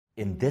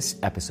In this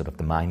episode of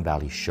the Mind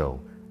Valley Show,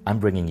 I'm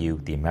bringing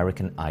you the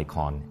American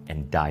icon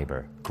and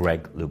diver,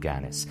 Greg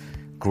Louganis.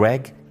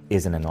 Greg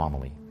is an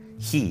anomaly.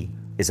 He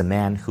is a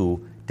man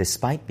who,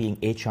 despite being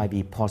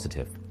HIV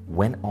positive,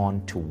 went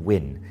on to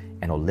win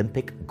an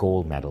Olympic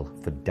gold medal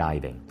for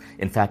diving.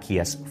 In fact, he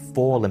has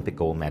 4 Olympic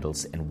gold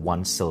medals and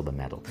 1 silver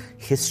medal.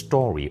 His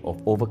story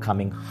of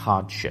overcoming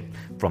hardship,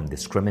 from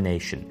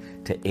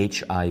discrimination to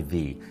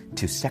HIV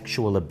to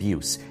sexual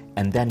abuse,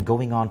 and then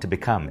going on to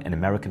become an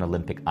American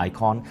Olympic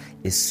icon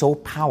is so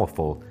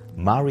powerful,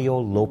 Mario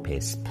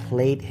Lopez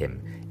played him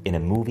in a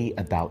movie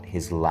about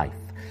his life.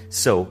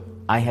 So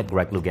I had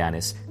Greg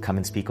Louganis come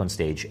and speak on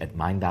stage at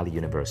Mind Valley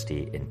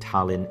University in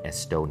Tallinn,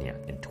 Estonia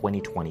in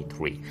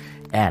 2023.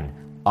 And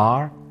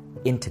our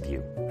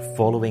interview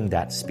following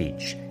that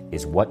speech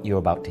is what you're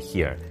about to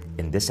hear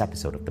in this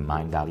episode of the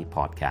Mind Valley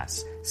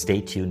podcast. Stay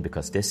tuned,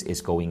 because this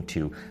is going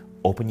to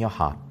open your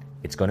heart.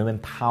 It's going to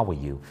empower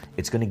you.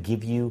 It's going to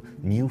give you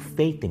new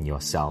faith in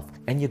yourself.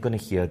 And you're going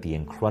to hear the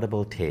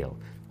incredible tale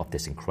of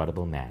this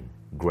incredible man,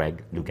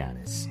 Greg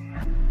Louganis.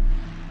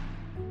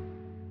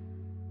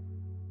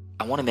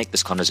 I want to make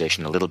this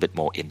conversation a little bit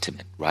more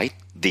intimate, right?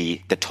 The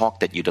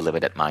talk that you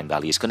delivered at Mind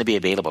Valley is going to be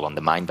available on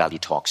the Mind Valley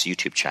Talks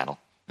YouTube channel.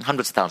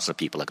 Hundreds of thousands of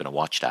people are going to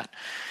watch that.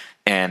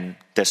 And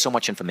there's so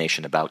much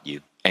information about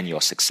you and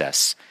your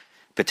success.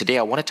 But today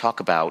I want to talk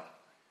about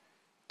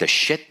the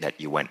shit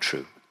that you went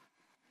through,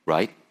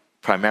 right?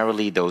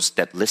 Primarily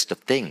that list of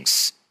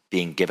things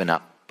being given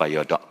up by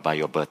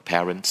your birth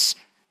parents,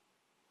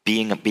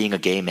 being a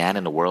gay man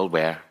in a world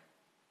where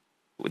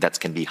that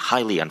can be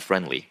highly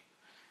unfriendly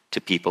to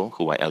people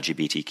who are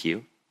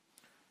LGBTQ,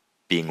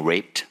 being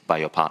raped by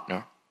your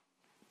partner,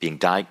 being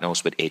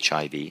diagnosed with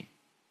HIV,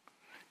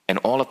 and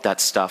all of that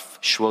stuff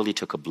surely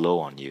took a blow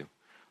on you.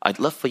 I'd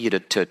love for you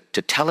to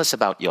tell us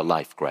about your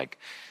life, Greg,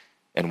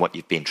 and what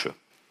you've been through.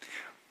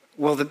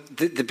 Well,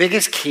 the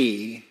biggest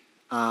key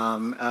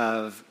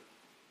of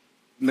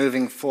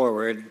moving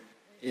forward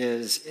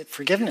is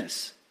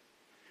forgiveness.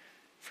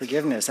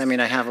 Forgiveness. I mean,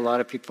 I have a lot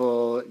of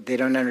people, they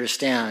don't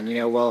understand,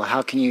 well,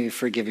 how can you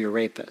forgive your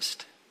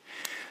rapist?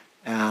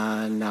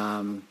 And,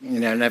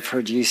 and I've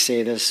heard you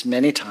say this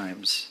many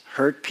times,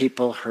 hurt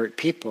people hurt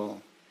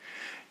people.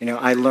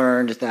 I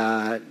learned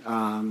that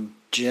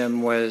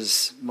Jim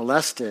was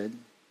molested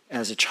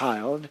as a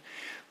child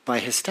by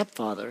his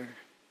stepfather.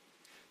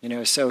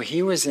 So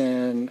he was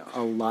in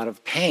a lot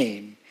of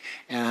pain.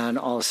 And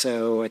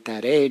also at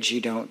that age,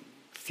 you don't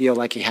feel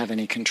like you have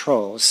any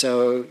control.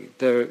 So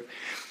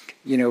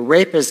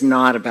rape is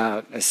not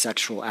about a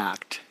sexual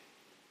act.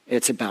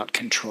 It's about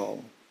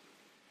control.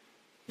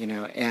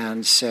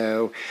 And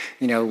so,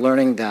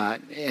 learning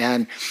that.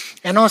 And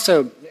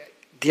also,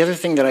 the other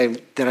thing that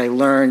I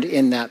learned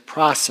in that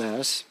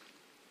process,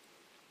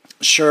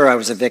 sure, I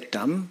was a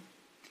victim,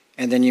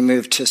 and then you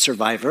move to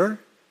survivor.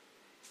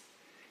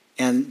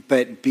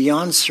 But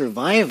beyond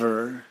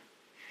survivor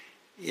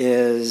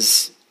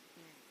is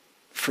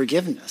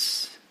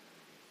forgiveness.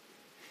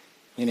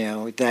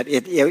 That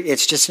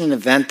it's just an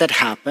event that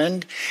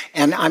happened,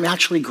 and I'm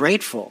actually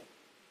grateful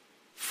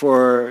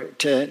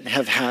to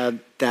have had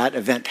that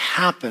event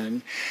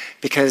happen,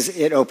 because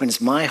it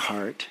opens my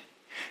heart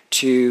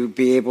to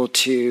be able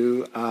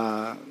to,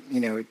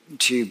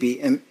 to be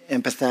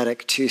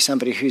empathetic to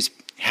somebody who's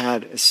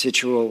had a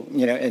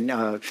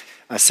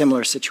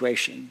similar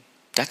situation.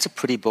 That's a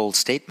pretty bold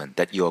statement,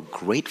 that you're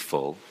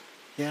grateful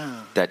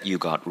that you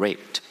got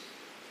raped.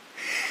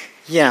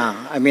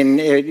 Yeah, I mean,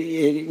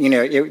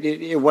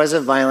 it was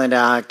a violent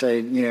act.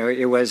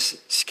 It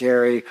was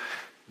scary,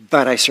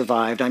 but I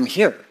survived. I'm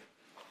here.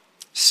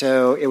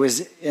 So it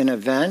was an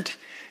event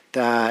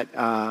that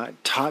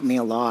taught me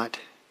a lot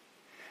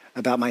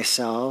about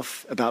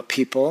myself, about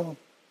people.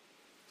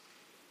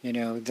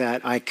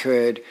 That I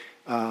could,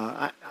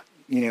 I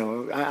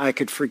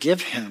could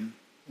forgive him.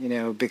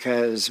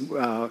 Because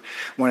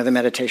one of the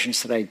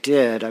meditations that I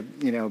did,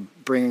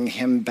 bringing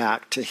him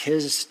back to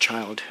his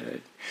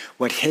childhood,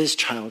 what his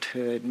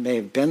childhood may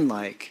have been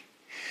like.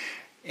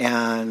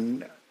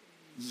 And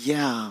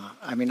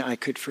I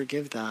could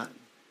forgive that.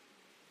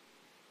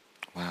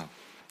 Wow.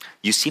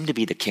 You seem to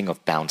be the king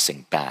of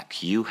bouncing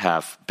back. You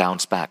have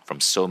bounced back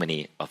from so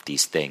many of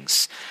these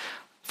things.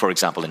 For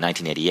example, in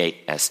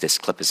 1988, as this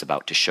clip is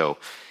about to show,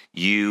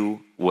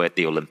 you were at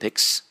the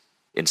Olympics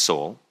in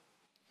Seoul.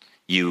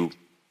 You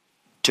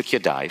took your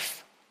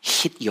dive,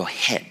 hit your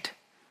head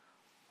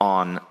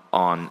on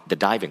the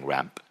diving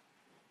ramp,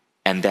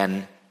 and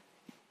then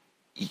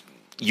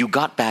you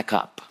got back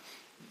up.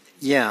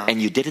 Yeah.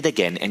 And you did it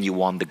again, and you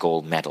won the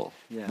gold medal.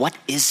 Yeah. What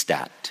is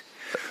that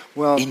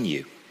in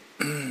you?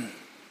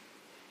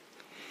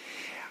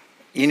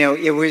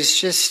 It was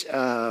just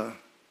a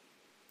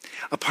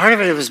part of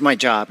it was my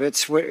job.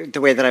 It's the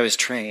way that I was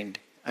trained.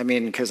 I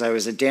mean, because I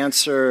was a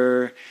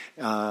dancer,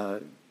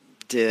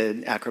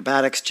 did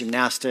acrobatics,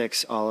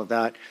 gymnastics, all of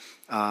that.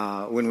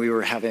 When we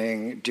were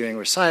doing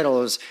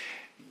recitals,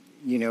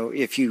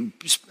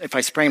 if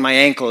I sprain my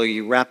ankle,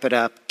 you wrap it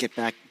up, get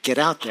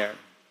out there.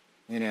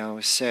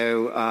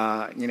 So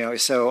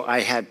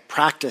I had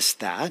practiced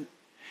that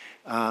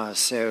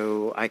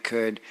So I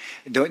could,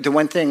 the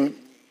one thing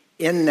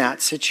in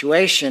that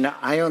situation,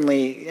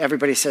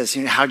 everybody says,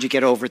 how'd you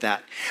get over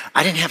that?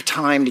 I didn't have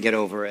time to get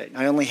over it.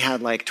 I only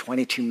had like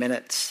 22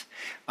 minutes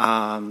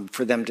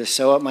for them to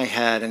sew up my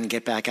head and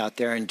get back out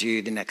there and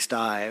do the next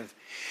dive.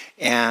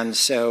 And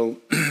so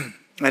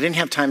I didn't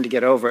have time to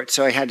get over it,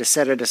 so I had to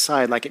set it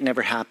aside like it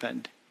never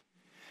happened.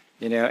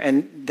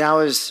 And that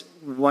was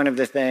one of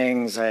the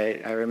things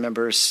I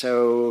remember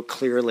so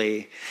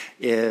clearly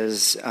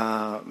is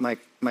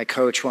my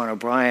coach, Ron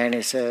O'Brien,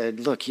 he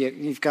said, look,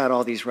 you've got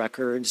all these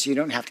records. You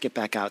don't have to get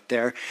back out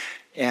there.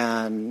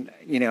 And,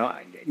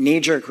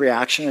 knee-jerk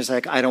reaction is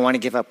like, I don't want to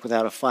give up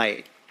without a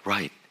fight.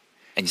 Right.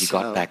 And you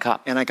got back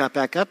up. And I got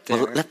back up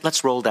there. Well,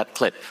 let's roll that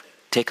clip.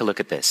 Take a look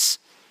at this.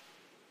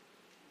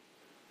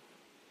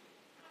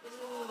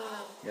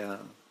 Yeah.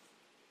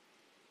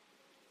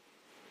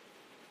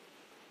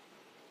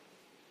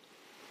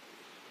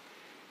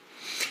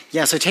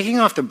 Yeah, so taking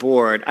off the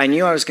board, I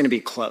knew I was going to be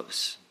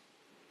close.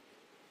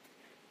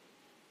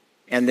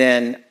 And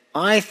then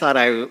I thought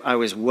I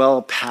was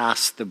well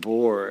past the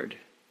board.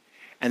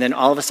 And then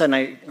all of a sudden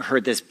I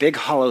heard this big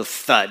hollow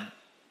thud.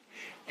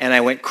 And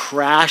I went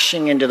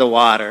crashing into the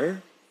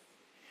water.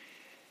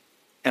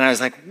 And I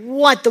was like,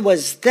 what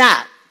was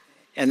that?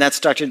 And that's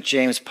Dr.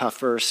 James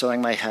Puffer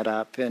sewing my head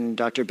up and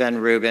Dr. Ben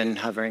Rubin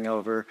hovering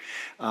over,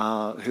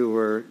 who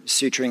were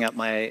suturing up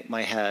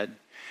my head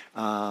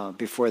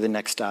before the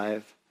next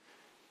dive.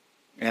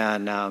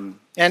 And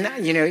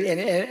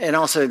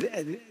also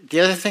the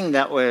other thing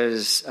that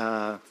was,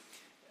 kind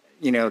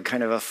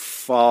of a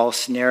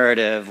false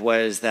narrative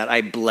was that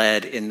I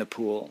bled in the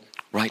pool.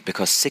 Right,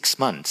 because 6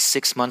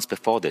 months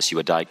before this, you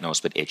were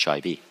diagnosed with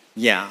HIV.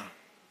 Yeah.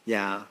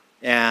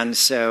 And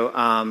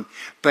so,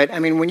 but I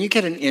mean, when you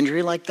get an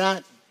injury like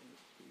that,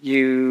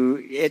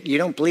 you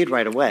don't bleed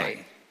right away.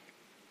 Right.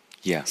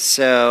 Yeah.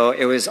 So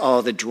it was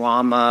all the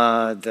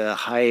drama, the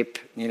hype,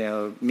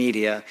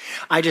 media.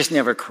 I just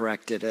never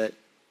corrected it,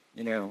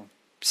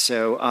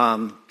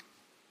 So,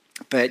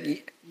 but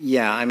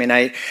yeah, I mean,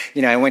 I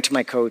went to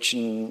my coach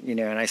and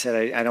I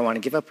said I don't want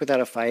to give up without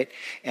a fight,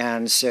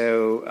 and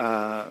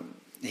so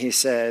he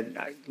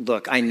said,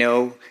 look, I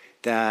know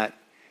that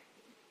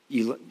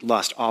you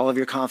lost all of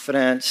your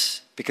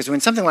confidence, because when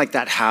something like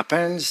that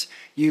happens,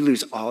 you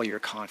lose all your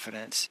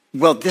confidence.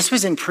 Well, this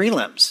was in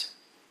prelims.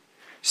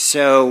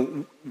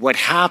 So what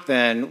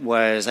happened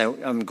was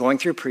I'm going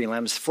through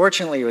prelims.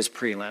 Fortunately, it was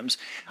prelims.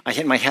 I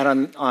hit my head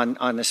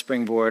on the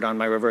springboard on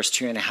my reverse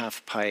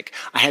 2.5 pike.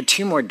 I had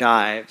 2 more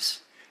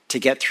dives to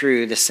get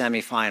through the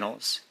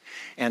semifinals.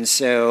 And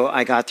so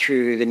I got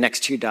through the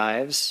next 2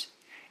 dives.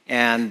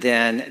 And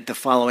then the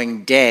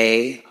following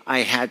day, I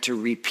had to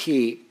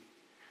repeat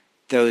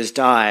those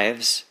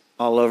dives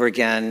all over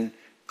again,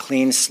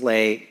 clean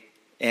slate,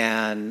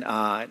 and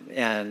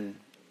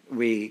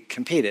we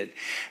competed.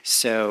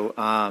 So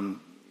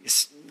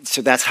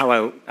so that's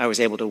how I was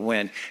able to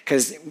win.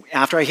 Because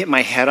after I hit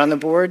my head on the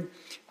board,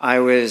 I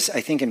was,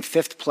 I think, in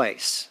 5th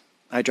place.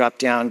 I dropped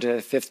down to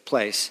 5th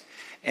place.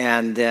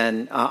 And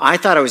then I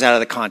thought I was out of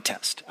the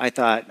contest.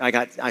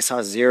 I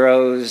saw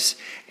zeros,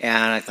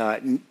 and I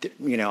thought,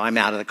 I'm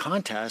out of the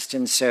contest.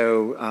 And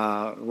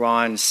so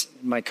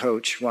my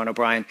coach, Ron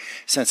O'Brien,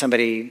 sent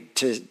somebody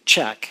to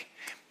check.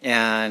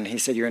 And he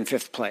said, you're in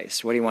 5th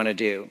place. What do you want to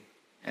do?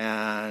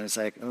 And it's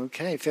like,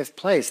 okay, 5th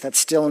place. That's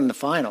still in the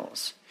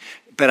finals.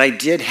 But I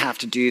did have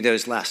to do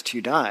those last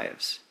 2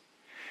 dives.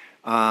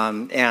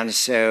 And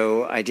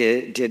so I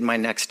did my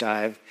next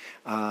dive.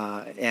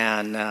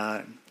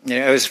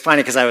 It was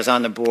funny because I was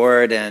on the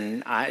board,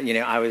 and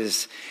I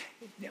was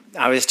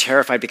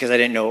terrified because I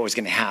didn't know what was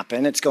going to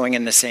happen. It's going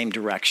in the same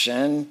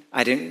direction.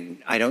 I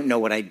don't know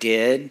what I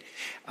did,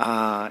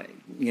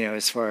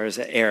 as far as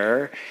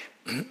error.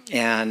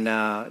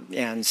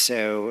 And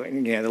so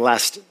the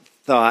last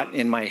thought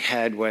in my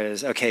head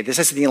was, okay, this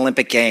is the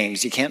Olympic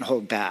Games. You can't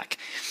hold back.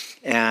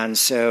 And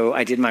so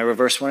I did my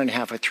reverse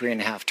 1.5 with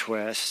 3.5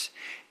 twists,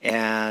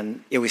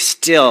 and it was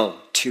still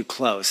too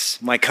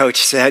close. My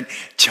coach said,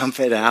 jump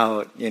it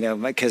out,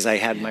 because I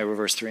had my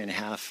reverse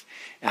 3.5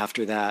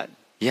 after that.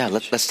 Yeah,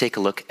 let's take a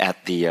look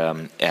at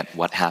at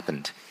what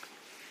happened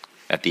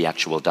at the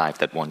actual dive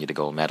that won you the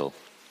gold medal.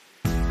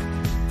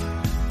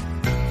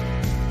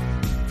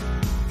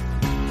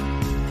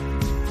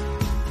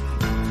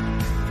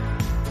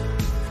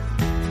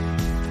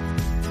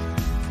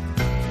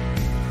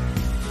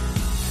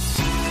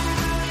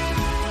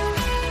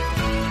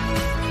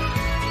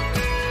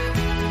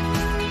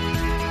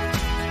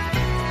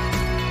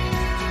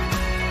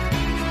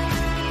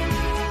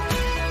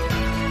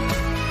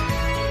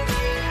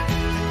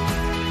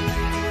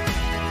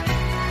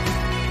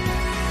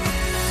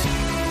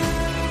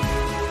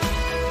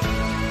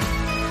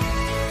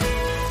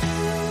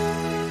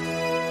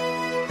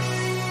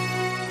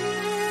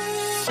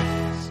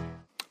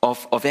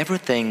 Of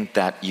everything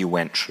that you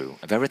went through,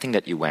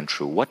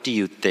 what do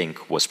you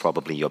think was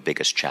probably your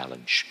biggest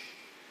challenge?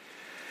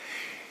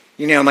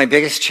 My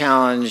biggest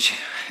challenge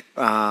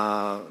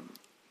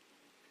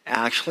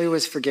actually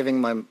was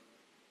forgiving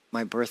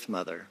my birth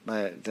mother,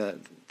 the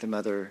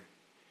mother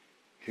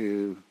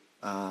who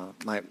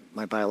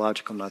my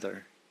biological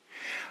mother.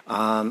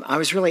 I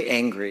was really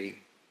angry,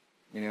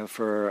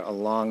 for a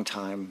long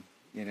time.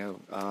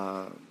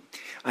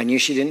 I knew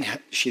she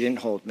didn't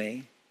hold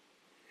me,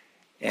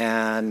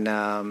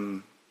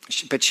 and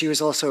but she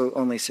was also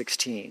only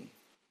 16.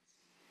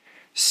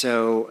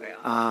 So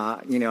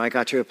I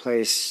got to a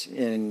place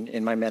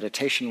in my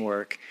meditation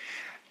work.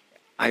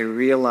 I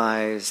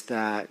realized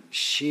that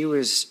she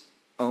was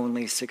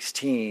only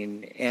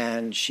 16,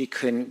 and she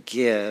couldn't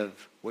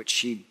give what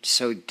she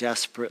so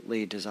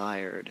desperately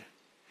desired,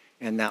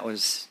 and that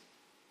was,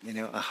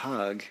 a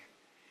hug.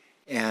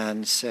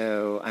 And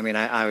so,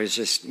 I was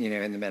just,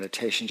 in the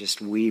meditation,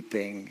 just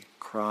weeping,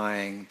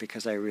 crying,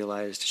 because I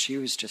realized she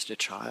was just a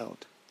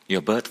child.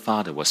 Your birth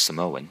father was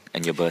Samoan,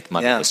 and your birth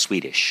mother was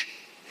Swedish.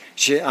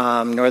 She,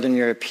 Northern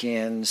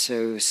European,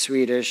 so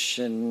Swedish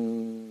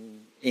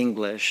and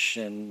English,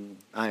 and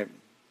a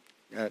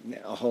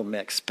whole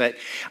mix. But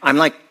I'm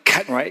like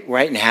cut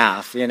right in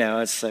half.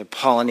 It's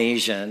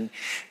Polynesian.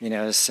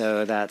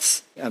 So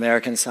that's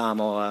American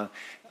Samoa,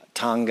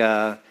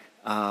 Tonga,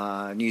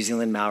 New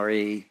Zealand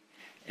Maori,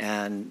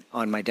 and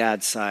on my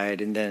dad's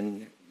side, and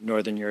then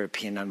Northern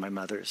European on my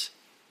mother's.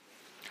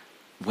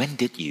 When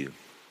did you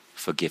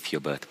forgive your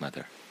birth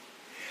mother,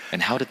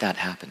 and how did that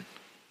happen?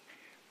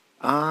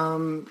 I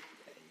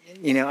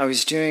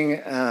was doing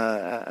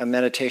a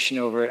meditation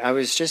over it. I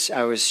was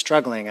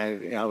struggling.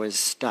 I was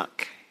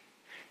stuck.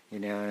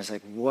 And I was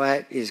like,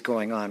 what is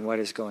going on? What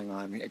is going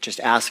on? Just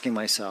asking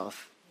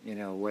myself,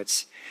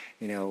 what's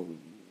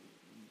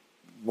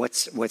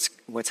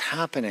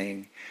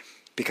happening?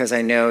 Because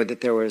I know that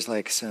there was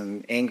like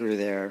some anger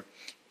there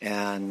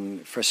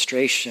and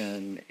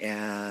frustration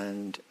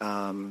and,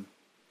 and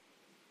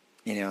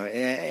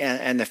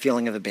the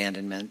feeling of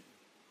abandonment.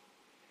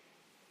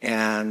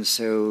 And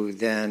so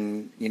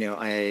then,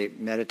 I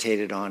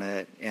meditated on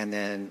it, and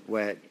then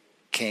what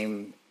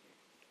came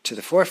to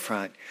the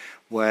forefront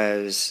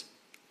was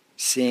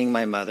seeing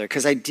my mother,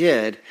 because I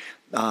did,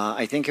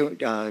 I think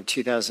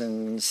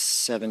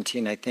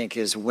 2017, I think,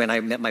 is when I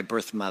met my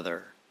birth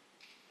mother.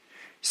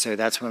 So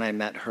that's when I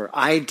met her.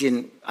 I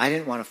didn't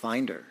want to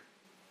find her.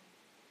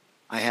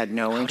 I had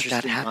no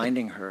interest in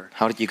finding her.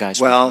 How did you guys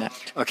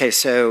connect? Okay,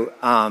 so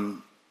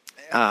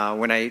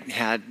when I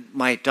had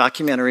my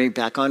documentary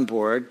back on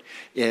board,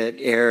 it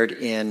aired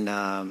in,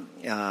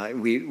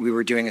 we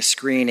were doing a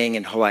screening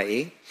in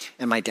Hawaii,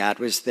 and my dad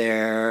was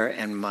there,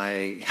 and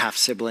my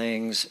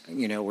half-siblings,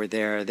 were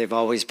there. They've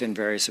always been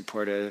very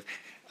supportive.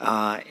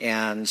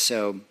 And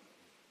so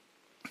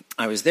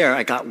I was there.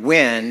 I got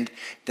wind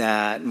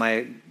that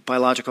my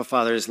biological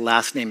father's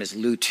last name is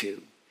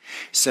Lutu.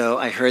 So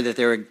I heard that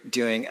they were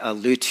doing a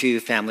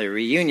Lutu family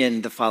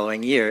reunion the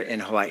following year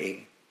in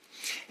Hawaii.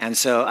 And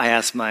so I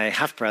asked my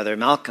half-brother,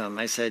 Malcolm,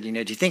 I said, do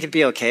you think it'd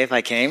be okay if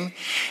I came?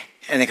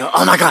 And they go,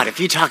 oh my God, if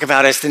you talk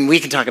about us, then we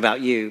can talk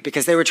about you.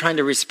 Because they were trying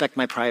to respect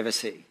my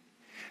privacy.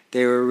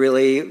 They were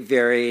really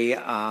very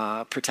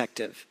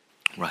protective.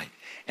 Right.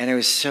 And it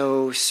was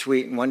so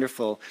sweet and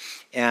wonderful.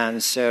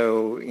 And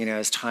so,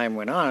 as time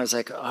went on, I was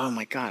like, oh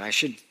my God, I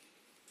should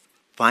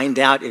find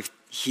out if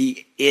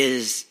he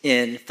is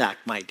in fact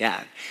my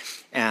dad.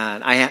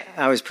 And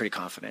I was pretty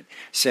confident.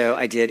 So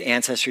I did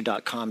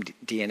Ancestry.com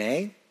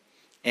DNA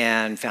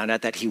and found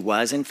out that he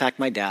was in fact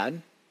my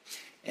dad.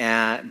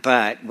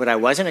 But what I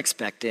wasn't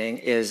expecting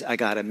is I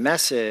got a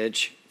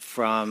message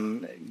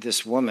from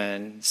this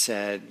woman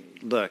said,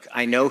 look,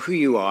 I know who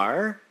you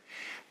are,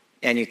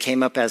 and you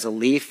came up as a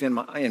leaf in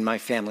my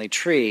family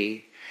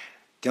tree.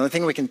 The only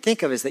thing we can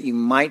think of is that you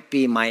might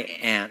be my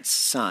aunt's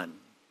son.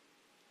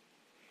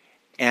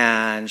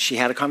 And she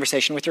had a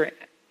conversation with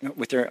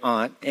her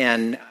aunt,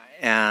 and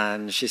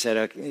she said,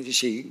 okay,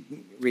 she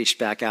reached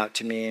back out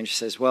to me and she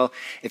says, well,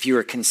 if you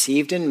were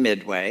conceived in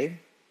Midway,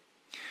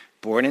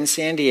 born in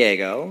San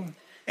Diego,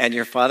 and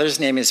your father's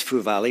name is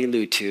Fuvali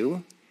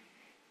Lutu,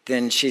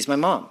 then she's my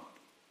mom.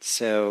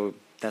 So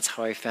that's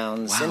how I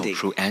found Cindy. Wow,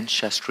 through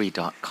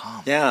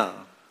Ancestry.com. Yeah.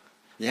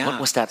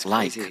 What was that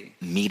like,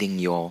 meeting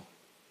your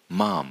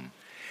mom?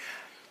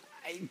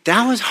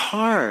 That was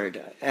hard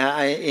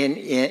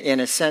in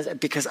a sense,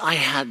 because I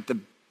had the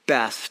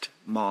best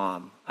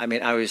mom.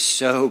 I was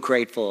so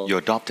grateful. Your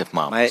adoptive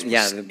mom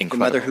the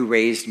mother who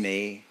raised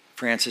me,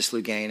 Frances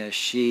Louganis,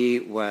 she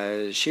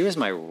was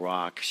my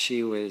rock.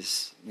 She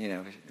was,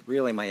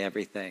 really my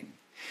everything.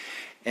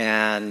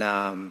 And,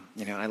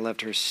 I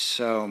loved her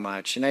so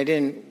much. And I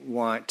didn't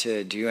want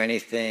to do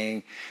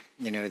anything,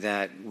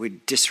 that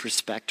would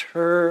disrespect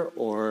her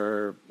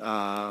or,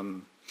 I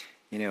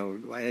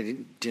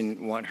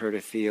didn't want her to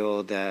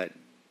feel that,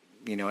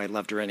 I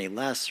loved her any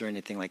less or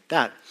anything like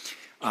that.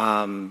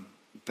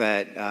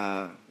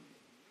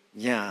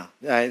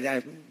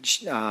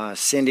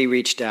 Cindy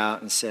reached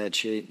out and said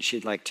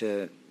she'd like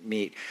to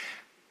meet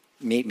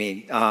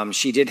me.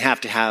 She did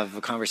have to have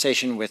a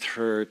conversation with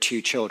her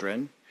two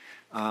children,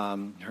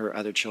 her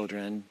other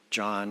children,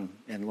 John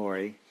and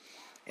Lori.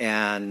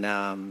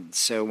 And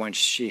so once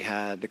she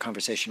had the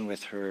conversation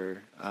with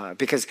her,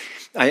 because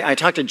I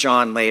talked to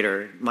John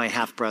later, my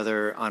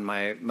half-brother on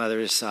my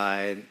mother's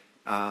side,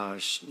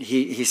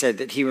 he said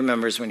that he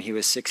remembers when he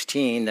was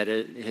 16 that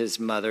his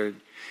mother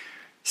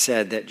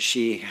said that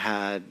she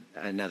had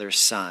another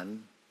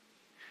son.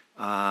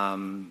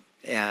 And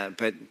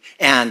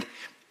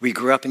we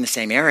grew up in the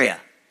same area.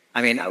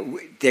 I mean,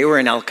 they were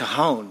in El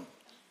Cajon.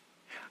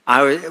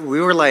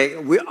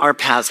 Our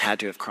paths had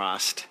to have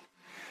crossed,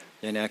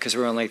 because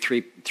we're only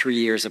three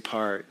years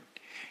apart.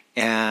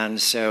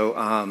 And so,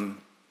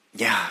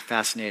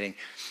 fascinating.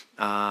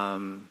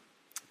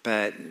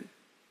 But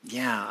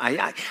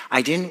yeah,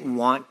 I didn't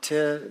want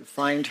to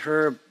find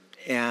her,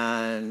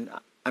 and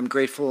I'm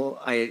grateful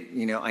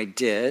I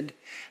did,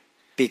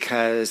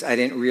 because I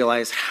didn't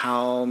realize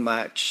how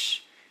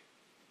much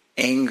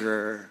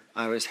anger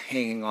I was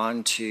hanging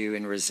on to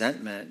and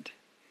resentment.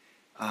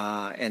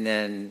 And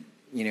then,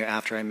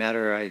 after I met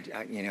her,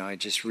 I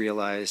just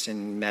realized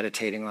in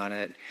meditating on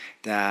it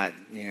that,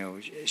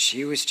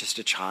 she was just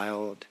a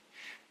child,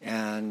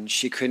 and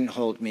she couldn't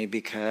hold me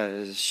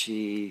because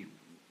she,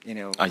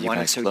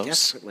 wanted so close?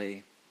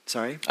 Desperately.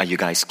 Sorry? Are you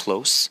guys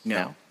close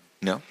now?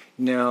 No?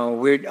 No,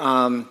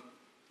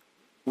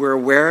 we're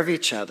aware of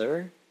each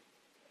other.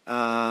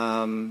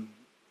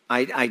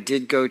 I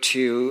did go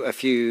to a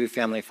few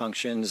family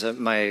functions.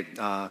 My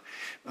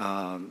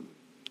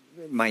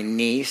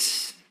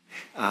niece,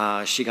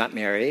 she got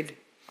married,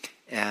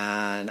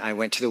 and I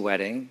went to the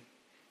wedding,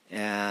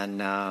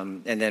 and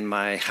then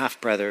my half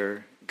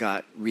brother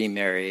got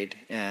remarried,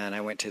 and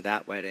I went to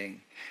that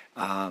wedding.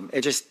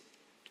 It just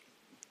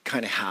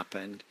kind of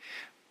happened,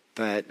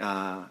 but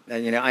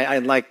I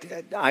liked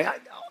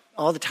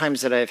all the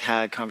times that I've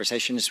had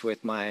conversations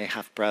with my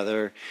half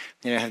brother,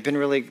 have been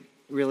really,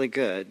 really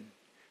good.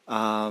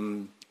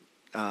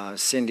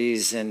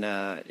 Cindy's in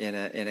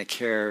a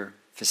care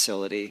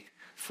facility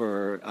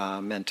for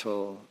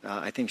mental.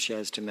 I think she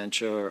has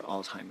dementia or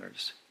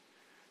Alzheimer's.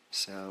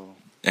 So.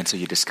 And so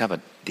you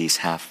discovered this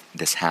half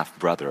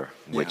brother,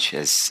 which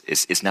is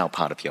now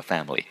part of your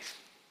family.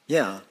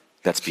 Yeah.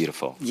 That's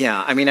beautiful.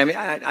 Yeah,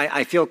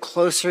 I feel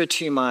closer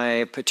to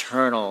my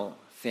paternal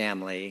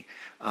family.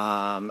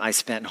 I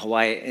spent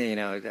Hawaii,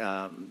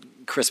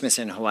 Christmas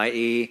in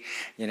Hawaii.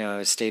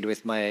 Stayed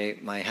with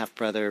my half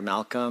brother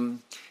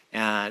Malcolm,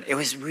 and it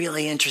was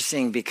really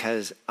interesting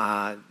because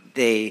I'm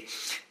a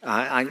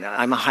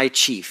high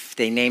chief.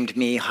 They named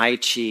me High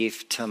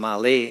Chief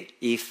Tamale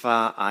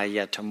Ifa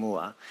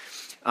Ayatamua,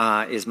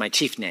 is my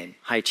chief name,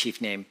 high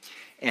chief name.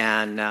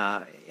 And,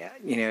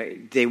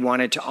 they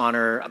wanted to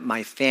honor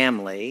my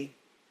family,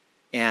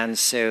 and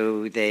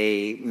so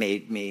they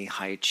made me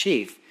high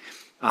chief.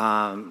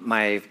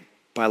 My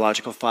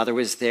biological father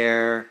was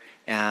there,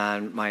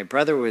 and my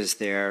brother was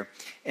there.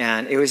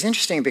 And it was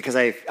interesting because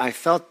I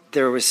felt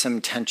there was some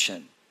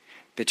tension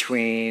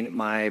between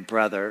my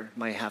brother,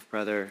 my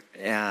half-brother,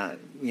 and,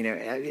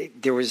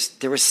 there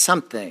was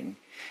something.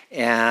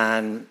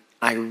 And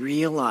I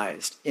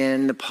realized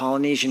in the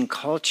Polynesian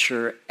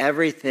culture,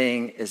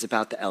 everything is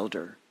about the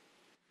elder.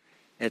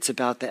 It's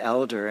about the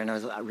elder. And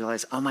I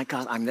realized, oh my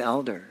God, I'm the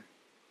elder.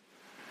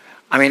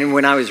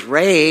 When I was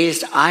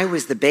raised, I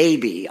was the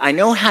baby. I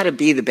know how to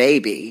be the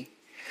baby,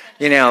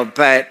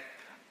 but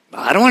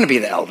I don't want to be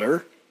the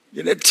elder.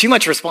 Too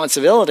much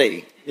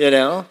responsibility,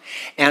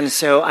 And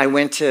so I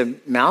went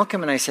to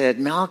Malcolm and I said,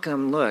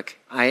 Malcolm, look,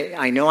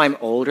 I know I'm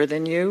older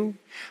than you,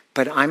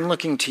 but I'm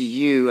looking to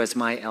you as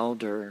my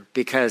elder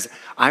because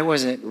I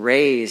wasn't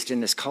raised in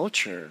this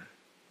culture,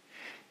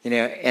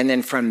 And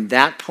then from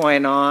that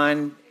point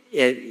on,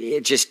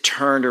 it just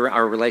turned,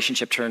 our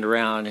relationship turned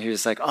around. He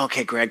was like,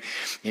 okay, Greg,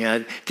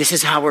 this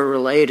is how we're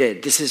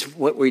related. This is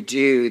what we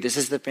do. This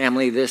is the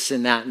family, this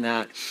and that and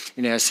that.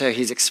 So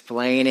he's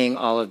explaining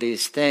all of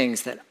these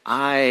things that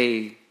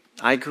I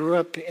grew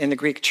up in the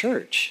Greek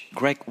church.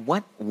 Greg,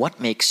 what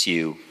makes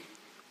you,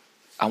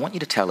 I want you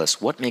to tell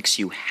us what makes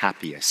you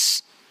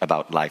happiest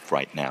about life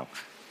right now,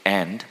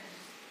 and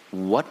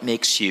what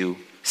makes you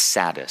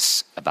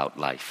saddest about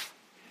life?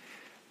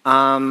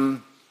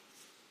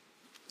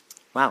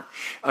 Wow.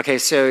 Okay,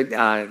 so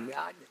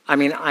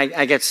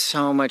I get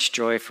so much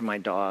joy from my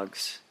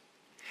dogs.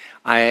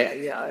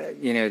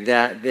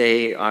 That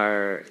they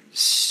are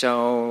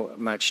so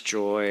much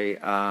joy.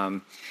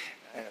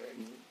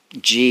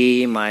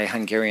 G, my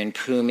Hungarian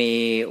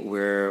Pumi,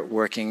 we're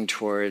working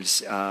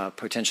towards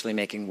potentially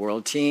making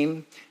world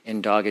team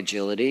in dog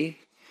agility.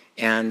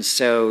 And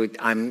so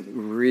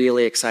I'm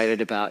really excited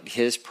about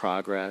his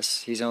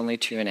progress. He's only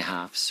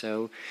 2.5,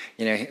 so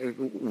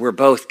we're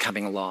both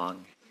coming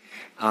along.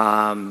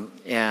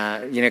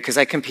 Because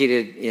I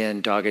competed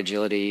in dog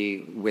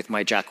agility with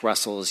my Jack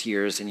Russells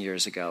years and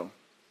years ago.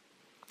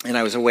 And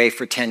I was away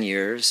for 10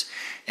 years,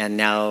 and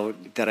now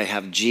that I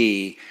have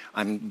G,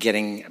 I'm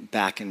getting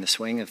back in the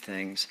swing of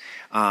things.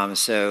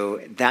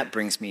 So that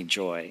brings me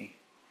joy.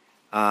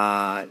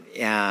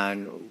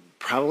 And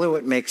probably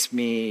what makes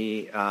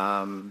me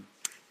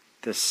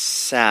the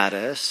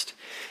saddest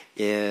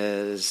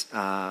is,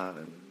 the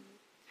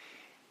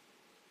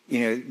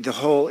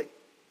whole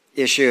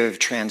issue of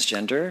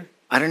transgender.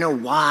 I don't know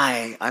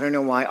why.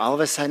 All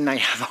of a sudden I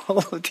have all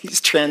of these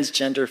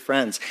transgender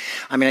friends.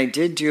 I mean, I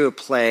did do a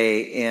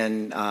play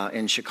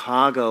in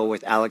Chicago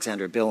with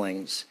Alexandra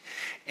Billings,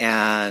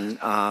 and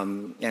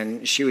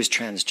she was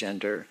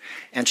transgender,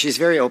 and she's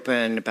very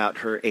open about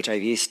her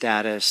HIV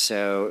status.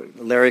 So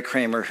Larry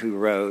Kramer, who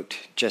wrote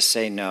 "Just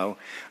Say No,"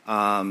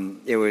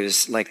 it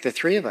was like the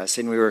three of us,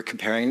 and we were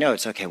comparing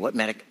notes. Okay, what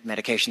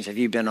medications have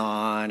you been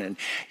on?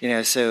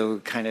 And so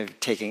kind of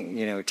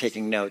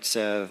taking notes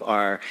of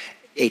our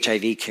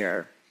HIV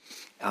care.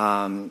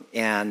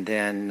 And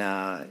then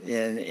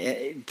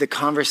in the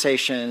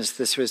conversations,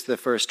 this was the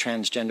first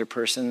transgender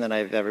person that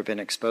I've ever been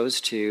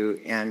exposed to,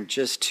 and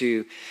just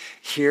to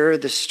hear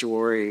the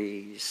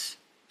stories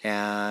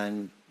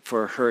and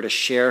for her to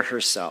share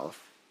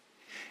herself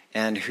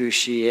and who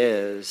she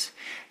is,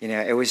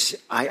 it was,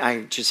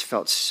 I just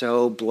felt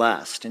so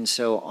blessed and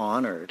so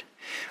honored.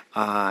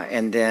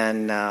 And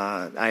then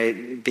I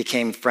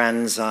became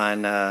friends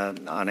on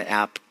an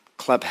app,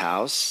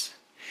 Clubhouse,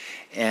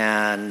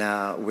 and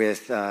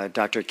with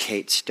Dr.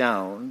 Kate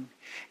Stone,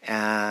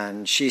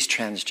 and she's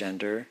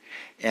transgender,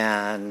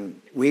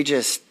 and we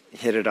just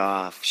hit it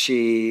off.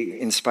 She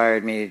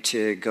inspired me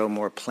to go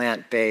more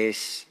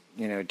plant-based,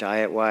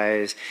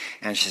 diet-wise,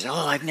 and she said,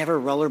 "Oh, I've never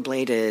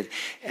rollerbladed,"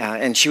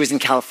 and she was in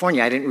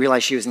California. I didn't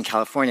realize she was in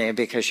California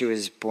because she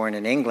was born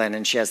in England,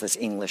 and she has this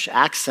English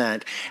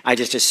accent. I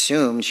just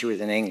assumed she was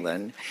in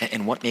England.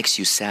 And what makes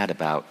you sad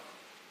about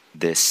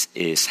this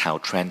is how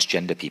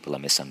transgender people are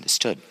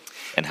misunderstood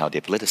and how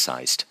they're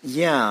politicized.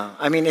 Yeah,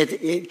 I mean,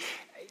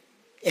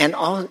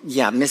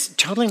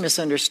 totally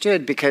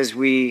misunderstood, because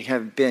we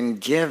have been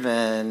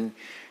given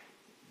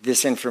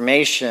this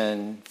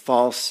information,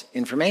 false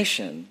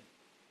information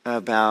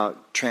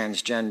about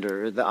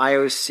transgender. The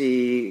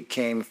IOC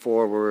came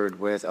forward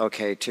with,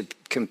 okay, to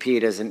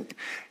compete as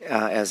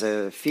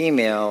a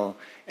female,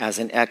 as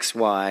an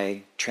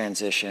XY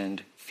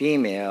transitioned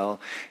female,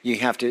 your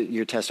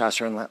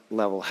testosterone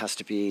level has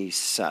to be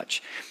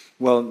such.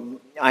 Well,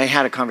 I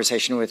had a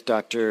conversation with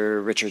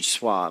Dr. Richard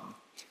Schwab,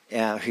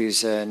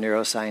 who's a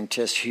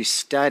neuroscientist who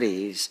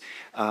studies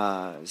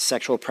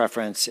sexual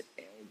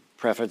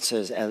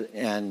preferences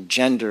and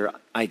gender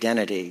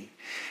identity.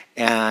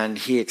 And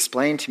he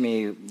explained to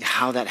me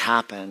how that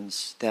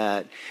happens,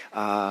 that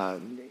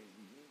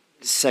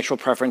sexual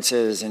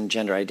preferences and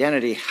gender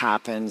identity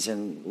happens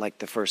in like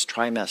the first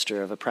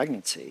trimester of a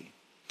pregnancy.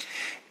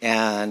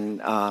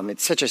 And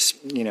it's such a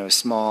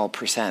small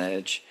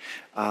percentage,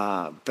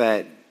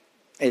 but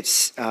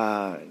it's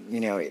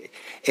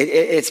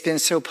it's been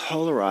so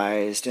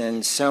polarized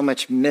and so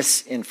much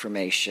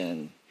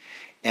misinformation.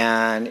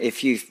 And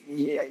if you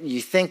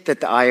think that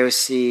the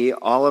IOC,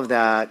 all of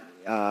that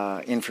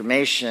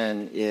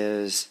information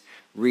is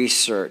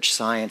research,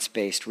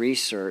 science-based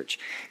research,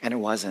 and it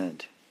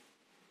wasn't.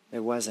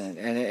 It wasn't,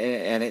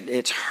 and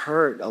it's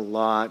hurt a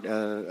lot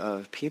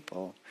of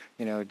people.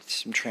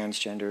 Some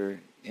transgender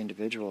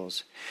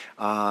individuals.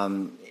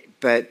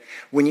 But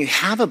when you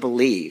have a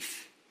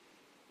belief,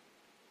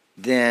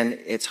 then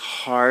it's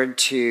hard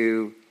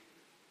to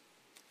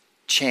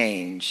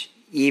change,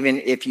 even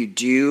if you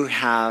do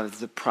have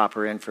the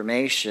proper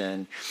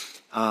information.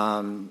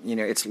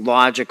 It's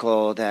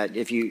logical that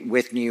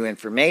with new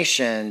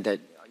information, that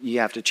you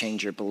have to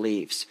change your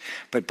beliefs.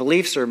 But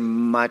beliefs are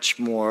much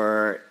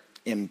more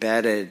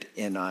embedded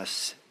in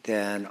us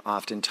than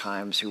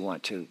oftentimes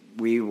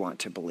we want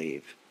to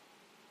believe.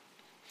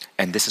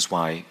 And this is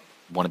one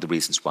of the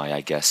reasons why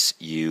I guess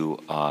you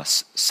are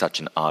such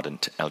an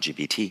ardent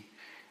LGBT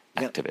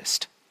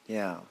activist.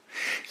 Yeah.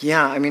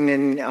 I mean,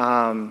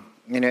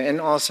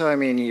 and also, I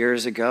mean,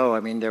 years ago, I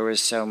mean, there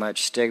was so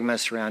much stigma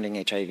surrounding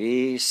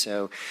HIV.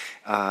 So,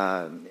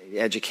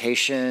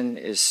 education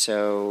is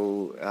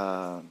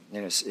so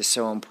is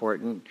so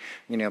important.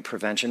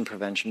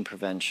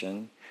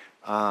 Prevention.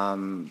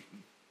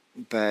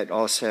 But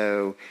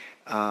also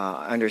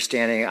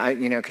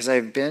understanding. Because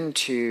I've been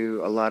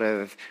to a lot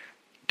of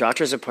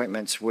doctor's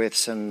appointments with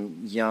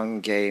some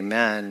young gay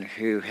men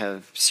who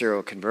have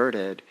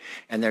seroconverted,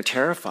 and they're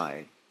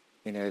terrified.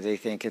 They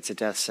think it's a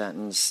death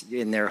sentence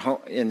in their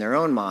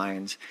own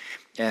minds,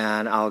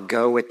 and I'll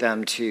go with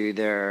them to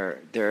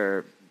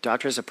their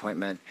doctor's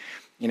appointment,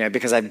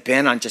 because I've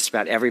been on just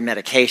about every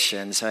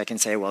medication, so I can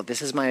say, well,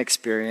 this is my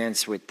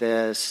experience with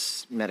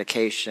this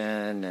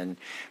medication, and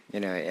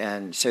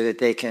and so that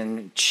they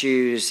can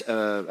choose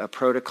a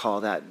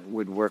protocol that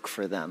would work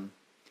for them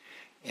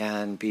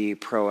and be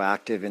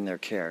proactive in their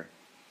care.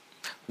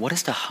 What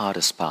is the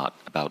hardest part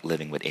about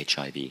living with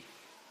HIV?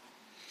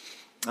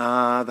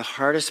 The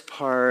hardest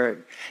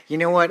part,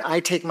 I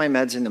take my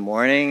meds in the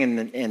morning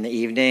and in the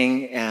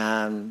evening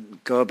and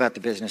go about the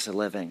business of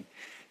living.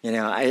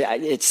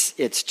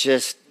 It's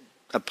just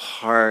a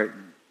part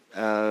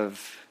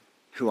of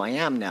who I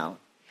am now.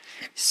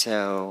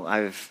 So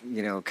I've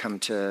come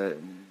to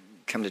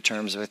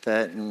terms with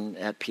it and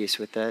at peace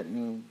with it.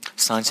 And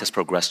science has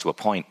progressed to a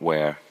point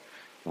where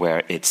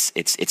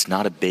it's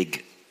not a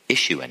big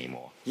issue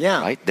anymore.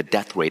 Yeah. Right? The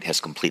death rate has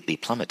completely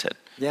plummeted.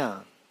 Yeah.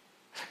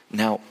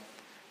 Now,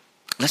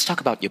 let's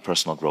talk about your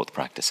personal growth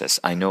practices.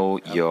 I know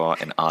you're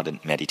an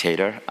ardent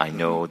meditator. I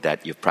know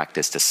that you've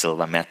practiced the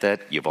Silva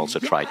method. You've also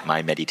tried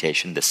my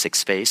meditation, the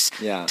 6 phase.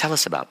 Yeah. Tell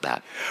us about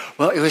that.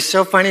 Well, it was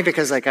so funny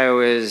because like I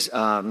was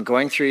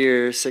going through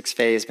your 6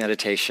 phase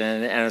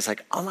meditation, and I was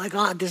like, oh my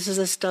God, this is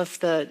the stuff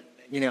that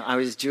I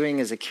was doing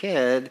as a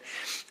kid.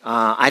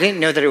 I didn't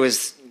know that it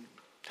was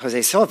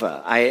Jose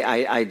Silva.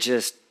 I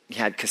just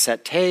had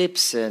cassette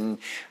tapes and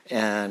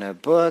a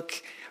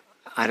book.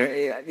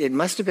 It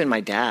must have been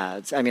my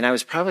dad's. I mean, I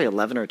was probably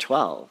 11 or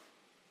 12.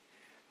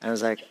 I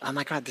was like, oh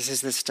my God, this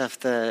is the stuff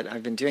that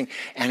I've been doing.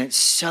 And it's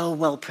so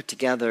well put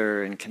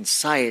together and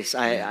concise.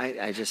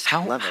 I just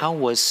love it. How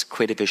was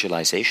creative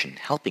visualization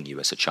helping you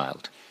as a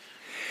child?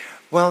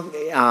 Well,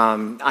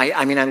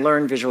 I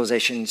learned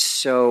visualization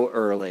so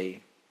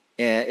early.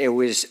 It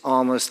was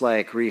almost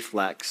like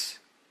reflex.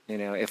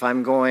 If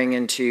I'm going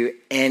into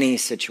any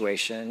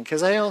situation,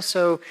 because I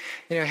also,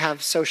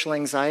 have social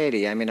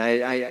anxiety. I mean,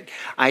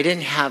 I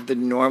didn't have the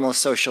normal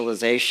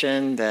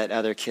socialization that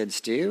other kids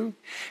do.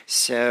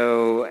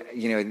 So,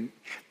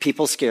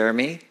 people scare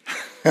me.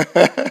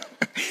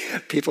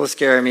 People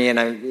scare me, and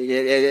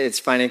it's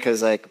funny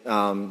because, like,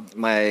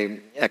 my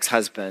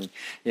ex-husband,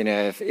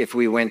 if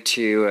we went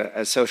to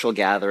a social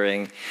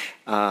gathering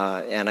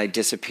and I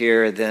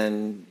disappear,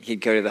 then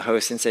he'd go to the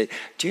host and say,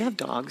 "Do you have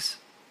dogs?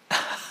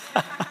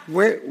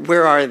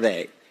 Where are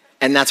they?"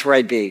 And that's where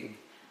I'd be.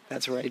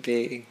 That's where I'd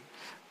be.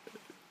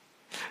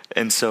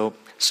 And so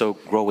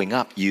growing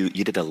up, you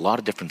did a lot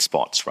of different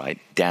sports, right?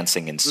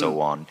 Dancing and so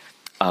on.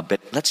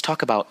 But let's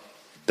talk about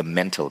the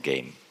mental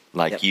game.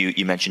 Like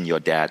you mentioned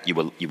your dad, you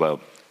were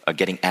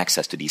getting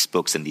access to these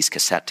books and these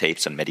cassette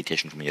tapes and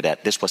meditation from your dad.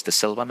 This was the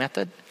Silva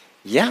method?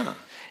 Yeah.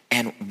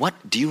 And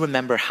do you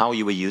remember how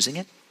you were using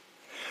it?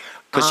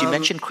 Because you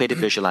mentioned creative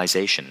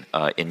visualization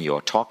in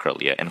your talk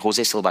earlier, and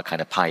Jose Silva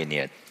kind of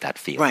pioneered that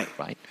field,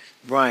 right?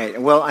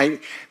 Right. Well,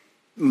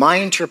 my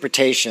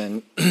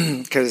interpretation,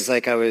 because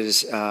like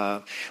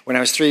when I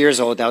was 3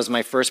 years old, that was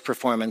my first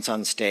performance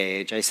on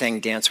stage. I sang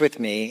 "Dance with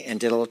Me" and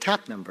did a little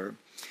tap number,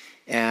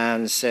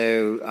 and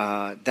so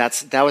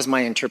that was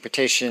my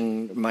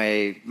interpretation.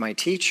 My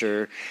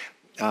teacher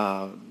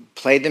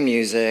played the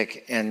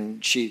music,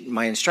 and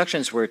my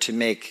instructions were to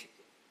make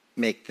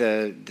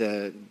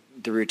the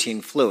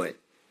routine fluid.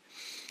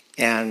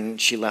 And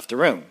she left the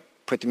room,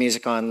 put the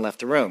music on, left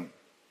the room.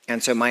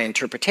 And so my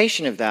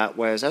interpretation of that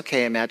was,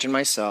 okay, imagine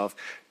myself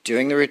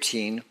doing the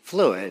routine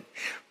fluid.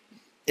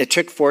 It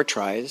took 4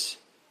 tries,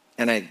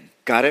 and I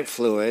got it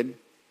fluid.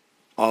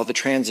 All the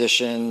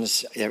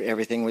transitions,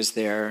 everything was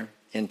there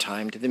in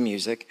time to the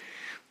music.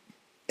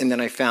 And then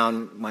I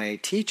found my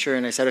teacher,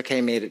 and I said, okay,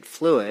 I made it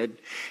fluid.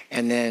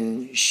 And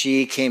then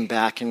she came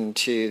back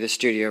into the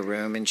studio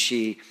room, and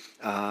she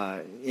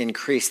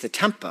increased the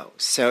tempo.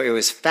 So it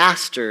was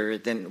faster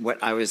than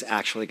what I was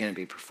actually going to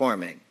be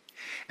performing.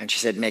 And she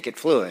said, make it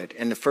fluid.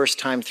 And the first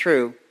time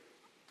through,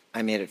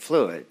 I made it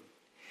fluid.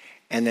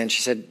 And then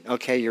she said,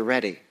 okay, you're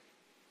ready.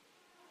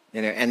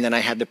 And then I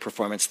had the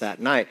performance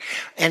that night.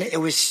 And it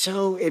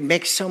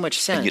makes so much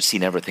sense. And you'd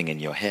seen everything in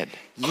your head.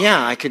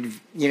 Yeah, I could,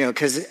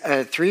 because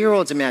a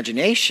 3-year-old's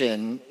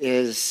imagination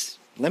is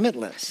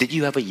limitless. Did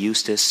you ever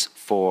use this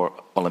for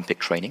Olympic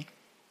training?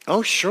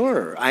 Oh,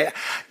 sure.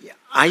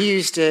 I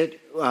used it.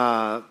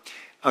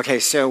 Okay,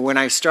 so when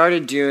I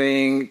started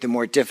doing the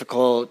more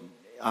difficult,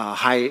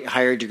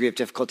 higher degree of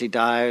difficulty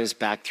dives,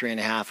 back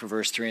 3.5,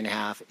 reverse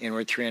 3.5,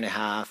 inward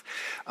 3.5,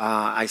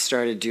 I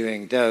started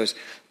doing those.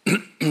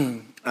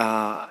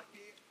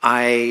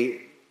 I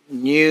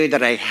knew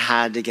that I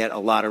had to get a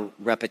lot of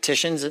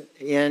repetitions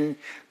in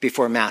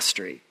before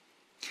mastery.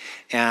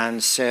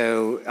 And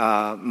so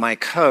my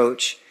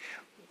coach,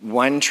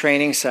 one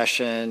training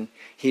session,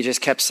 he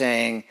just kept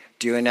saying,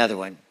 do another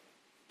one,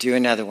 do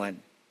another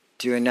one,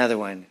 do another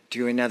one,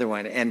 do another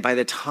one. And by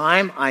the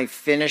time I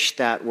finished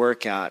that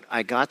workout,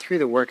 I got through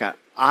the workout,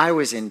 I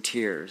was in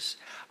tears.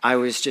 I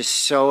was just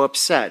so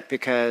upset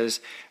because,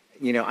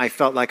 I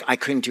felt like I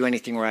couldn't do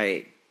anything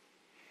right.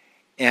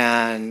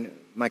 And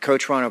my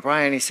coach, Ron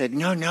O'Brien, he said,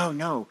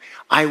 no.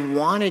 I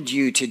wanted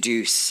you to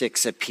do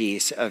 6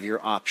 apiece of your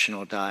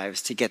optional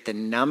dives to get the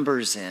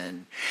numbers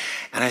in.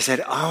 And I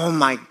said, oh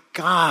my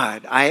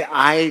God.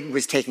 I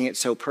was taking it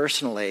so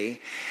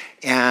personally.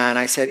 And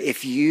I said,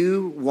 if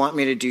you want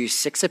me to do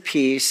 6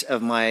 apiece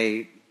of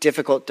my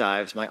difficult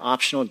dives, my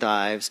optional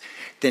dives,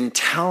 then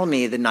tell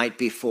me the night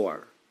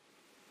before.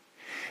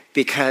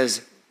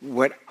 Because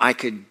what I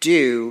could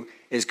do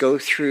is go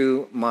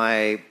through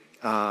my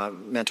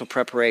mental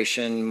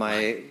preparation,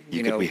 my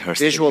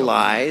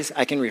visualize.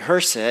 I can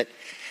rehearse it,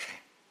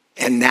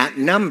 and that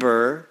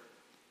number,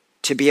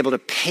 to be able to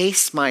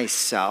pace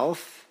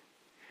myself,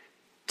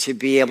 to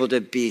be able to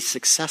be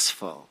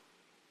successful.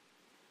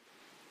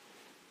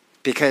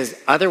 Because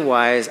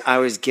otherwise, I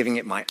was giving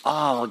it my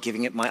all,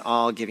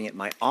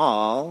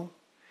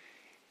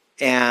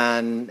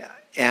 and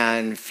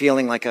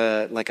feeling like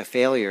a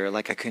failure,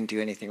 like I couldn't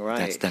do anything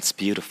right. That's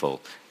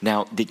beautiful.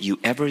 Now, did you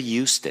ever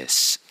use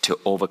this to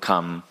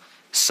overcome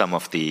some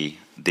of the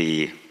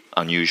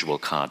unusual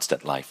cards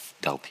that life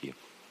dealt you?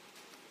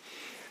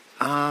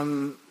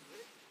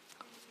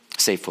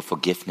 Say for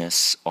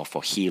forgiveness or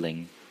for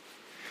healing?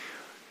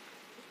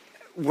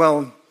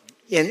 Well,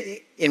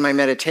 in my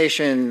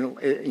meditation,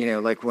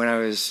 like when I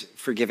was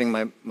forgiving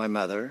my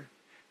mother,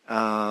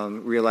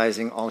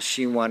 realizing all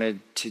she wanted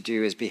to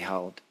do is be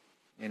held.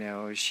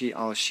 All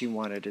she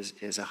wanted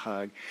is a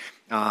hug.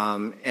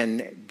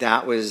 And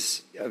that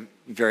was a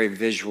very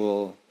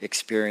visual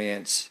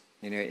experience,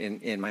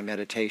 in my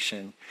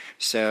meditation.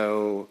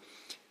 So,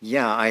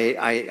 yeah,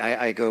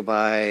 I go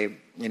by,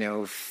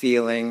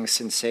 feeling,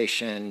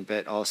 sensation,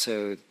 but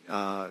also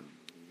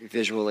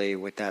visually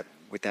what that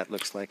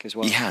looks like as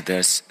well. Yeah,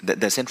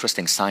 there's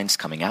interesting science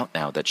coming out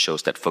now that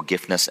shows that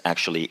forgiveness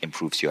actually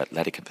improves your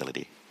athletic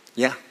ability.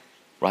 Yeah.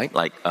 Right?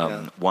 Like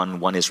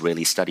one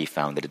Israeli study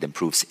found that it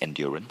improves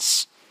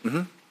endurance,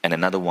 and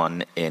another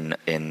one in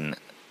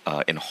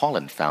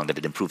Holland found that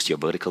it improves your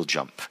vertical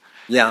jump.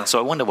 Yeah. So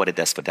I wonder what it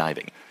does for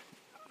diving.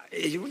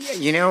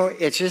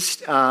 It's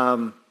just,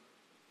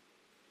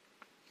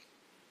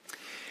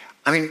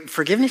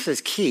 forgiveness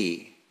is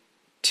key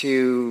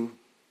to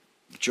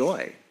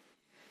joy.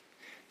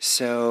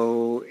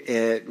 So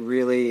it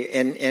really,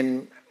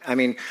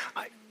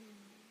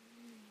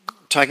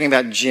 talking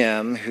about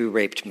Jim, who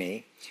raped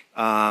me,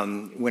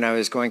 when I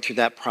was going through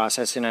that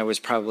process, and I was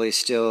probably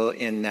still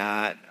in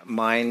that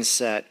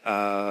mindset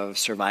of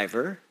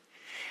survivor,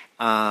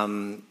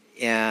 and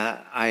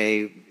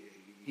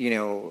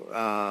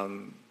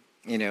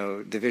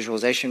the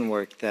visualization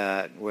work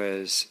that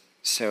was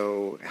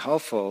so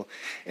helpful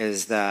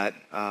is that,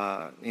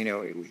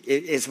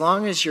 as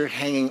long as you're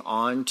hanging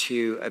on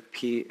to a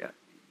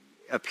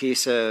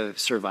piece of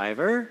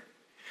survivor,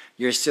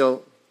 you're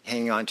still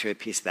hanging on to a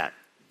piece of that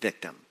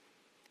victim.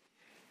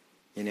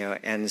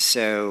 And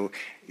so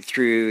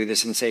through the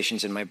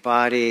sensations in my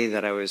body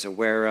that I was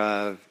aware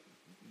of,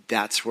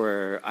 that's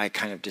where I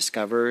kind of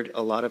discovered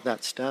a lot of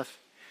that stuff.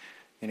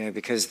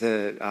 Because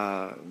the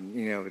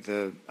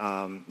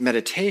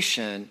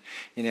meditation,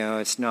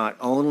 it's not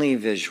only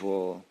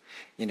visual,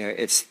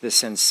 it's the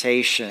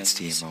sensations. It's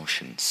the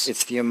emotions.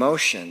 It's the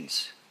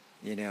emotions,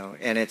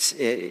 and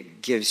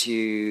it gives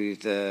you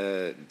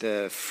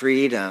the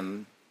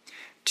freedom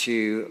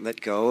to let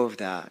go of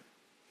that,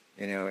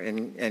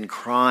 and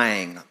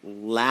crying,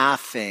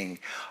 laughing,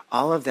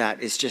 all of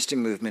that is just a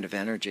movement of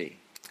energy.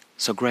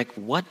 So Greg,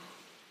 what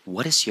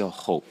is your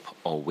hope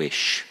or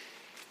wish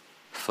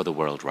for the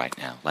world right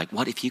now? Like,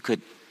 what if you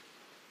could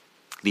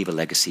leave a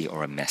legacy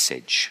or a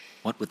message?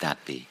 What would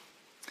that be?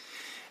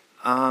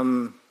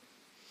 Leave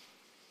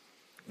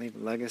a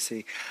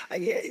legacy.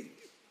 I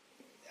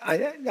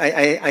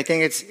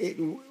think it's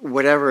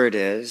whatever it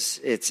is.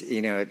 It's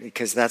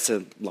because that's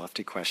a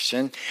lofty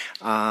question.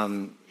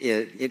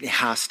 It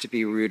has to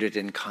be rooted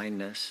in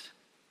kindness.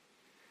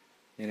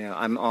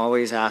 I'm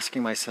always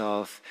asking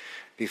myself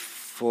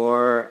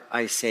before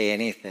I say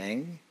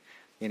anything,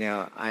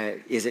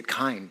 is it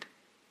kind?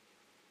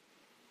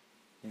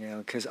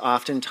 Because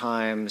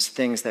oftentimes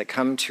things that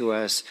come to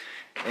us,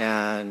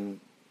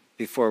 and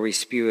before we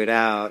spew it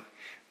out,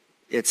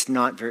 it's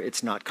not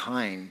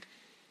kind.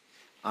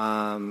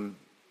 And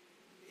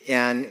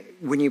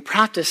when you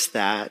practice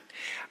that,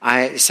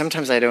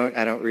 sometimes I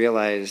don't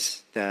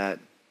realize that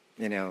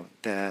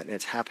that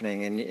it's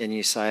happening, and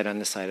you side on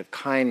the side of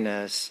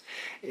kindness.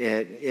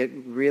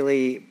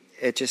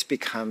 It just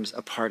becomes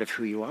a part of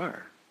who you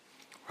are.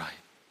 Right.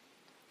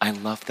 I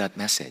love that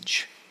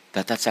message.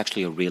 That's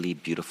actually a really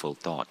beautiful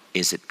thought.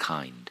 Is it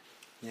kind?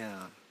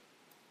 Yeah.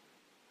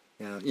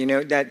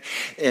 That,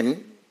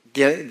 and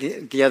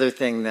the other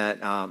thing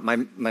that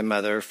my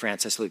mother,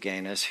 Frances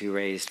Louganis, who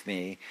raised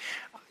me,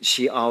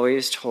 she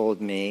always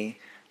told me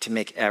to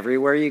make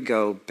everywhere you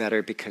go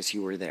better because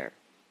you were there.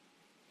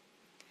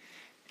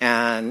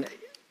 And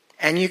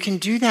you can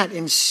do that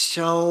in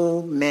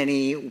so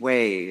many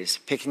ways.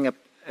 Picking up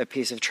a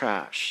piece of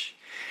trash,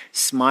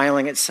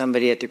 smiling at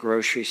somebody at the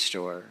grocery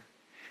store.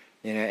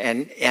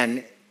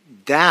 And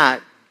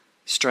that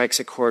strikes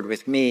a chord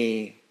with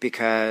me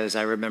because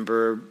I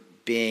remember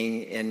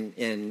being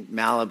in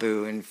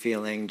Malibu and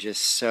feeling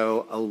just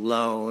so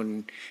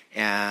alone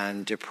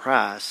and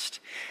depressed.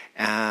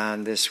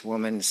 And this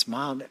woman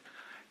smiled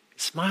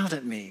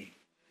at me.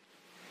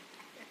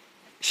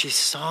 She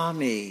saw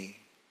me,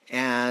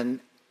 and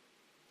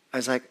I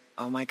was like,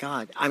 oh my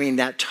God.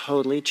 That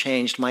totally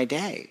changed my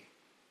day.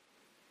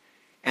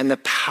 And the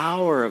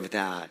power of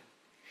that,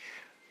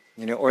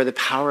 or the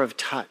power of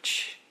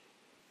touch.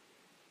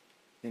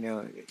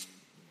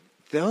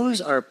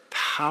 Those are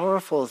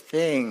powerful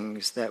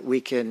things that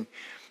we can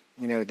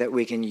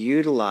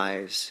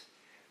utilize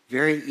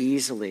very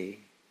easily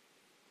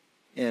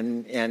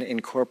and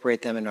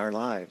incorporate them in our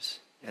lives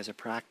as a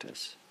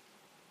practice.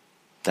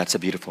 That's a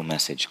beautiful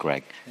message,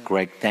 Greg. Yeah.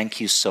 Greg,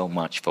 thank you so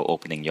much for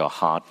opening your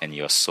heart and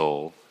your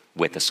soul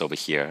with us over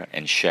here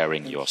and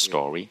sharing your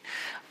story.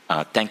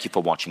 Thank you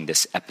for watching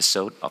this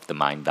episode of the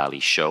Mind Valley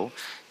Show.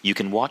 You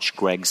can watch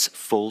Greg's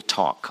full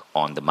talk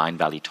on the Mind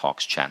Valley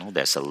Talks channel.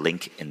 There's a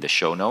link in the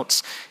show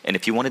notes. And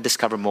if you want to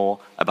discover more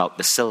about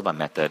the Silva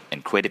method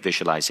and creative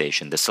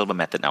visualization, the Silva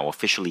method now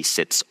officially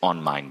sits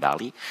on Mind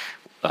Valley.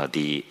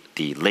 the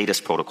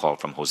latest protocol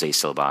from Jose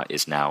Silva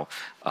is now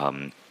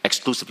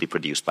exclusively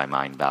produced by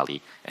Mind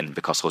Valley. And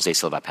because Jose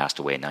Silva passed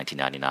away in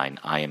 1999,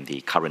 I am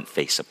the current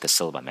face of the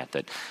Silva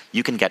method.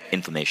 You can get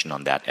information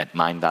on that at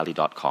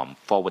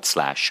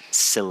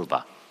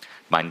mindvalley.com/Silva.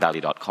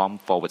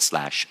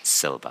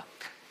 mindvalley.com/Silva.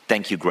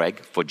 Thank you,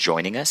 Greg, for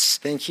joining us.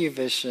 Thank you,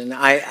 Vishen.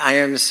 I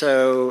am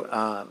so,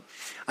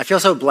 I feel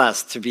so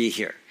blessed to be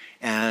here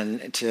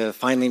and to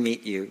finally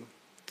meet you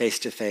face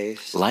to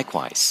face.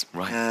 Likewise,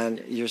 right.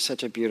 And you're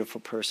such a beautiful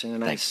person,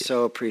 and I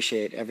so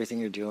appreciate everything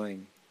you're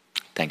doing.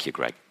 Thank you,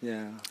 Greg.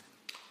 Yeah.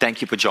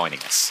 Thank you for joining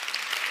us.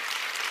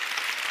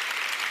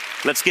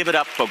 Let's give it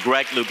up for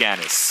Greg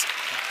Louganis.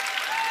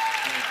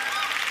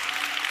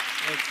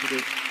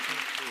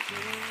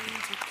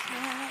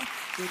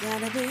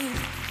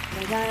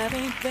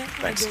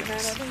 Thanks,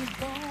 guys.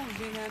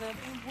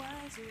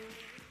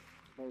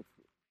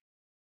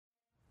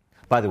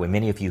 By the way,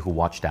 many of you who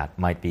watched that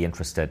might be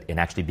interested in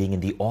actually being in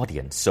the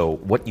audience. So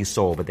what you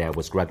saw over there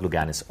was Greg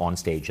Louganis on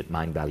stage at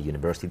Mind Valley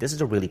University. This is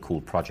a really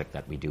cool project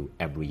that we do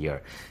every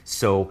year.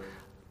 So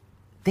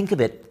think of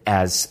it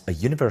as a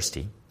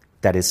university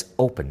that is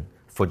open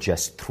for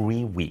just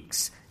 3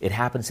 weeks. It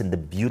happens in the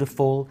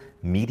beautiful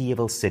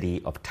medieval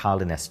city of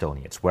Tallinn,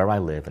 Estonia. It's where I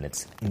live, and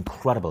it's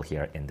incredible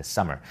here in the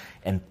summer.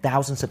 And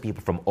thousands of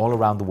people from all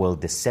around the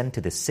world descend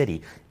to the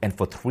city, and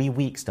for 3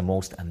 weeks, the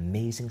most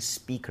amazing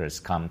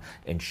speakers come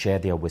and share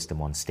their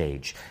wisdom on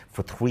stage.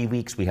 For 3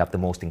 weeks, we have the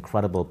most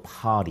incredible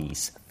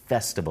parties,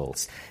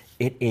 festivals.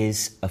 It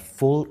is a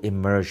full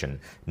immersion,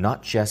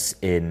 not just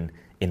in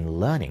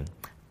learning,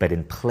 but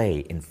in play,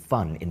 in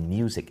fun, in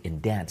music,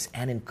 in dance,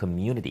 and in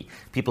community.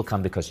 People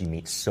come because you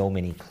meet so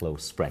many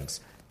close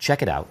friends.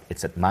 Check it out.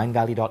 It's at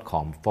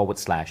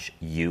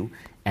mindvalley.com/you,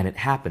 and it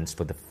happens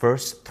for the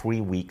first 3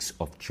 weeks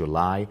of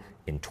July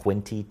in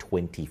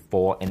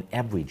 2024 and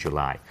every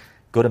July.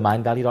 Go to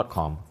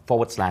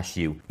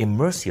mindvalley.com/you.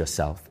 Immerse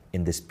yourself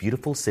in this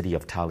beautiful city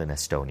of Tallinn,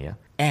 Estonia,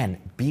 and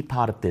be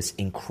part of this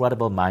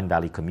incredible Mind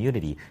Valley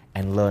community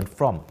and learn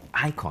from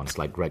icons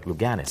like Greg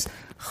Louganis.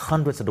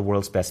 Hundreds of the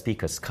world's best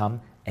speakers come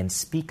and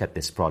speak at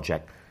this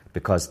project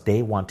because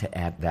they want to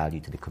add value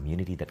to the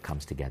community that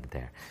comes together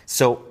there.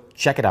 So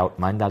check it out,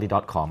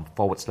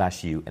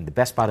 mindvalley.com/you. And the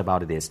best part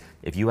about it is,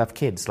 if you have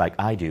kids like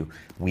I do,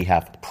 we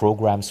have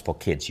programs for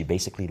kids. You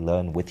basically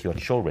learn with your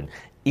children,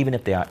 even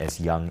if they are as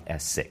young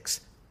as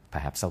 6.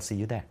 Perhaps I'll see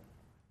you there.